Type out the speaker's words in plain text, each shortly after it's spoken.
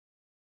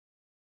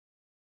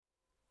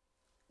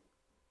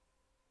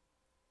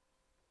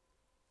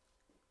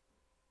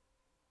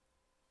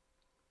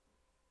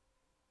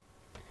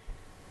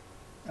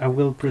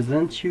will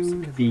present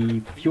you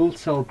the fuel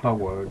cell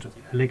powered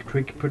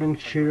electric pruning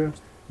shear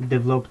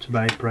developed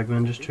by Pragma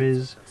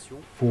Industries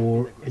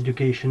for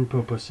education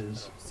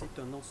purposes.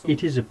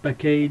 It is a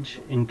package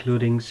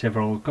including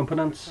several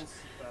components,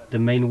 the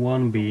main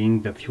one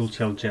being the fuel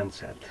cell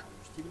genset.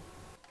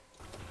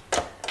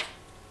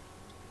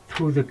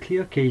 Through the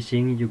clear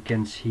casing you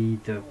can see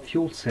the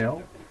fuel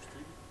cell,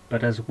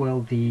 but as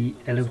well the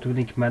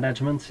electronic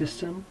management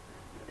system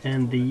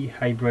and the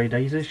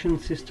hybridization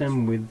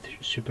system with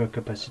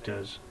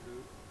supercapacitors.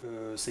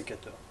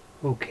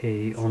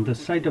 Okay, on the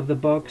side of the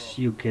box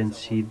you can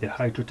see the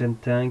hydrogen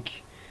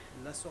tank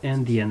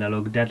and the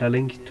analog data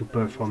link to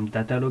perform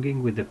data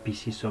logging with the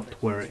PC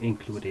software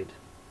included.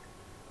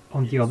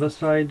 On the other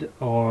side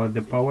are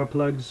the power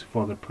plugs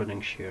for the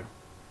pruning shear.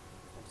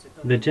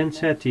 The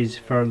genset is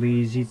fairly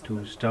easy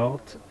to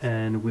start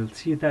and we'll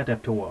see that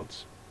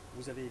afterwards.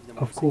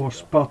 Of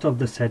course, part of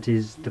the set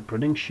is the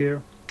pruning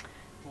shear.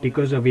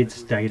 Because of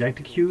its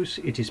didactic use,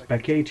 it is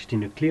packaged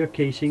in a clear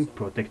casing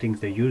protecting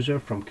the user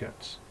from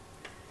cuts.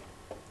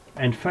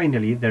 And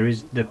finally, there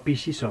is the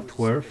PC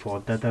software for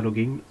data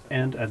logging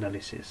and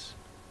analysis.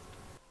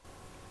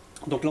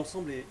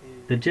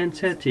 The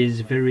genset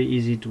is very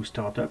easy to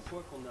start up.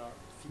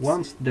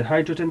 Once the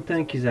hydrogen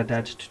tank is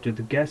attached to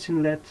the gas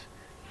inlet,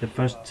 the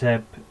first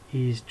step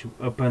is to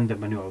open the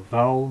manual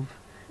valve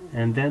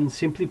and then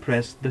simply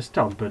press the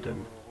start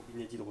button.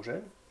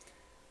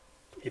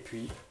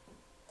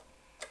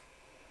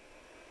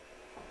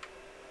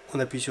 On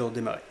appuie sur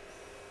démarrer.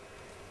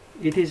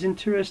 It is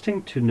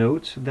interesting to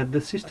note that the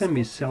system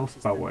is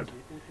self-powered.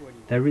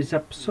 There is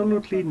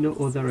absolutely no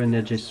other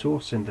energy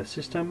source in the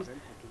system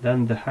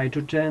than the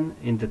hydrogen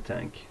in the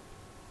tank.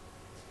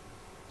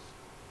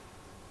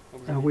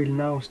 I will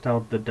now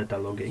start the data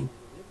logging.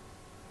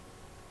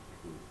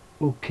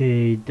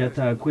 Okay,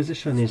 data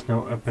acquisition is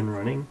now up and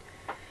running.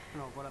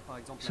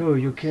 So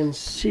you can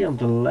see on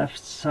the left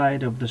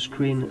side of the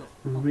screen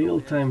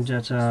real-time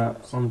data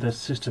on the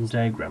system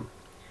diagram.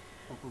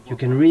 You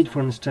can read,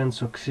 for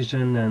instance,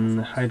 oxygen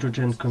and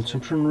hydrogen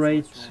consumption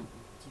rate,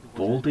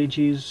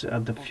 voltages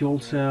at the fuel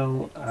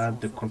cell, at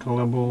the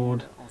controller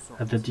board,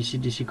 at the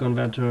DC-DC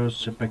converters,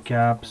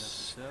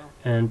 supercaps,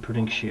 and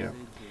pruning shear,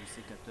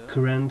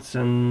 currents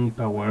and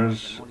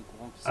powers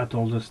at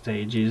all the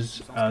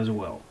stages as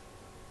well.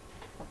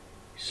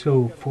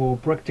 So, for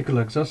practical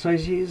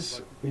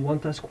exercises, one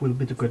task will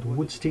be to cut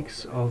wood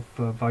sticks of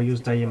various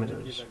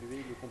diameters.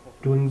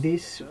 Doing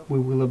this, we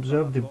will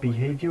observe the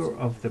behavior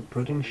of the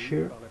pruning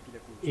shear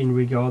in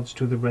regards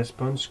to the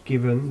response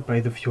given by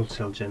the fuel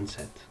cell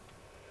genset.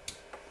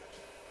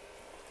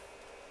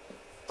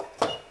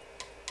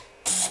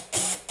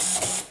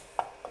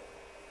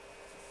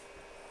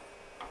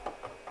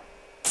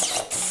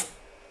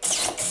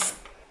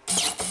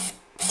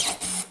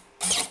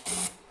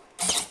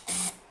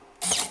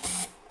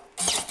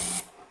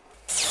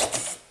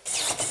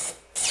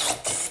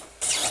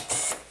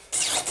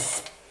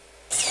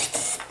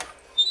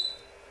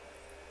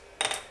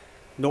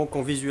 Donc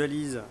on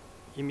visualise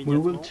We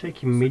will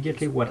check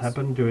immediately what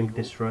happened during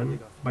this run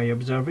by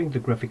observing the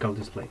graphical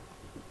display.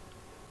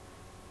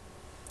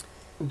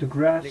 The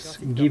graphs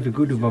give a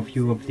good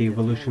overview of the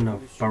evolution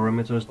of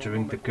parameters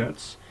during the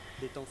cuts.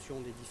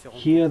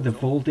 Here the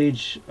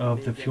voltage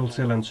of the fuel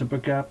cell and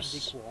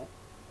supercaps,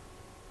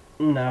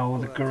 now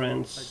the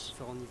currents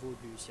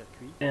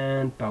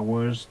and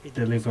powers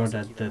delivered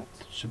at the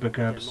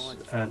supercaps,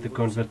 at the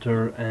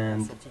converter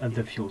and at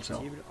the fuel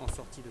cell.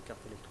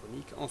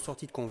 En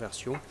sortie de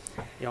conversion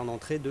et en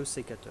entrée de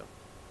sécateur.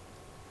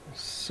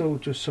 So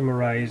to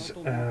summarize,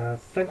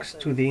 thanks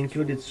to the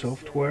included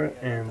software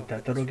and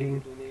data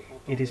logging,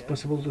 it is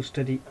possible to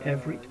study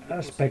every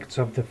aspect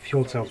of the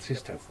fuel cell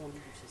system.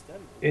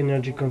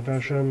 Energy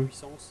conversion,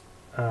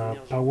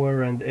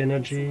 power and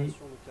energy,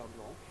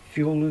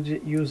 fuel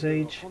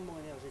usage,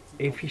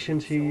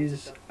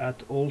 efficiencies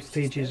at all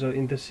stages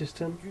in the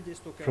system,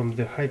 from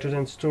the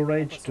hydrogen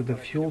storage to the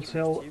fuel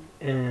cell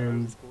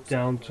and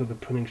down to the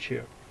pruning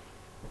shear.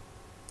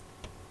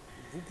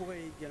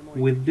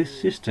 With this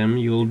system,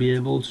 you will be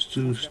able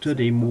to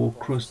study more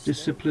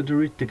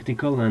cross-disciplinary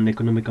technical and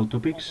economical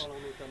topics,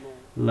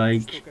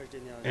 like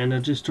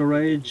energy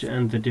storage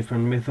and the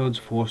different methods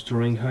for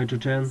storing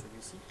hydrogen,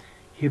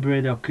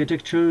 hybrid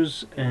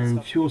architectures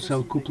and fuel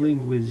cell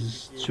coupling with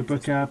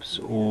supercaps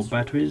or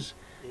batteries,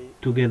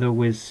 together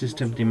with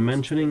system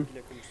dimensioning,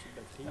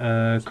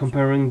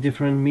 comparing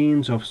different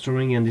means of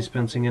storing and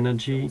dispensing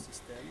energy,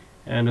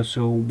 and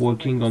also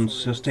working on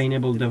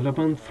sustainable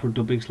development through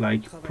topics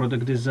like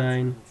product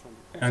design,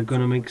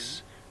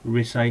 ergonomics,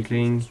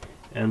 recycling,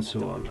 and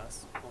so on.